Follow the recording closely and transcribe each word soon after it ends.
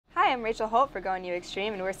Hi, I'm Rachel Holt for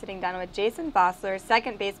GoNUxstream, and we're sitting down with Jason Vosler,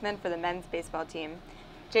 second baseman for the men's baseball team.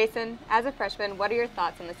 Jason, as a freshman, what are your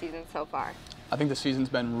thoughts on the season so far? I think the season's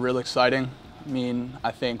been real exciting.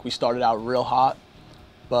 I think we started out real hot,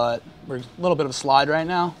 but we're a little bit of a slide right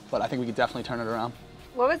now, but I think we could definitely turn it around.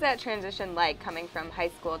 What was that transition like coming from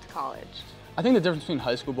high school to college? I think the difference between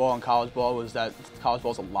high school ball and college ball was that college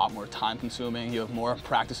ball is a lot more time consuming. You have more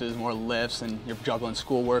practices, more lifts, and you're juggling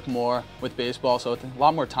schoolwork more with baseball, so it's a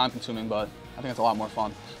lot more time consuming, but I think it's a lot more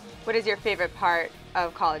fun. What is your favorite part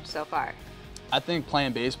of college so far? I think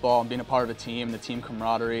playing baseball and being a part of a team, the team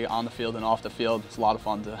camaraderie on the field and off the field, it's a lot of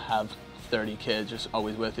fun to have 30 kids just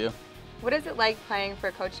always with you. What is it like playing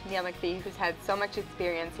for Coach Neil McPhee, who's had so much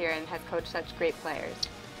experience here and has coached such great players?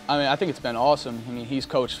 I think it's been awesome. He's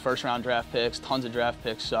coached first-round draft picks, tons of draft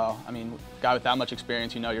picks, so, a guy with that much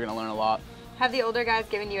experience, you know you're going to learn a lot. Have the older guys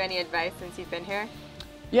given you any advice since you've been here?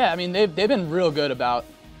 Yeah, they've been real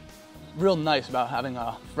nice about having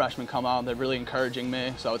a freshman come out. They're really encouraging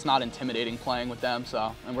me, so it's not intimidating playing with them,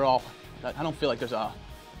 and I don't feel like there's a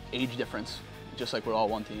age difference, just like we're all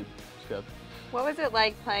one team. It's good. What was it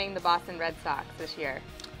like playing the Boston Red Sox this year?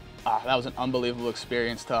 That was an unbelievable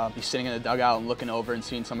experience to be sitting in the dugout and looking over and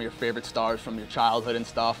seeing some of your favorite stars from your childhood and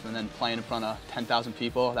stuff, and then playing in front of 10,000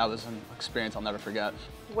 people. That was an experience I'll never forget.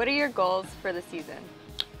 What are your goals for the season?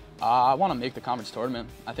 I want to make the conference tournament.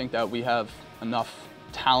 I think that we have enough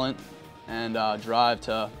talent and drive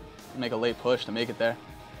to make a late push to make it there.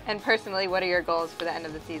 And personally, what are your goals for the end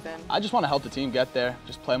of the season? I just want to help the team get there,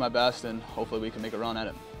 just play my best, and hopefully we can make a run at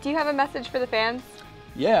it. Do you have a message for the fans?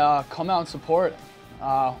 Yeah, come out and support.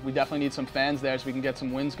 We definitely need some fans there so we can get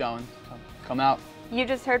some wins going. So come out. You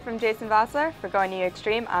just heard from Jason Vosler for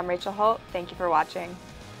GoNUxstream. I'm Rachel Holt. Thank you for watching.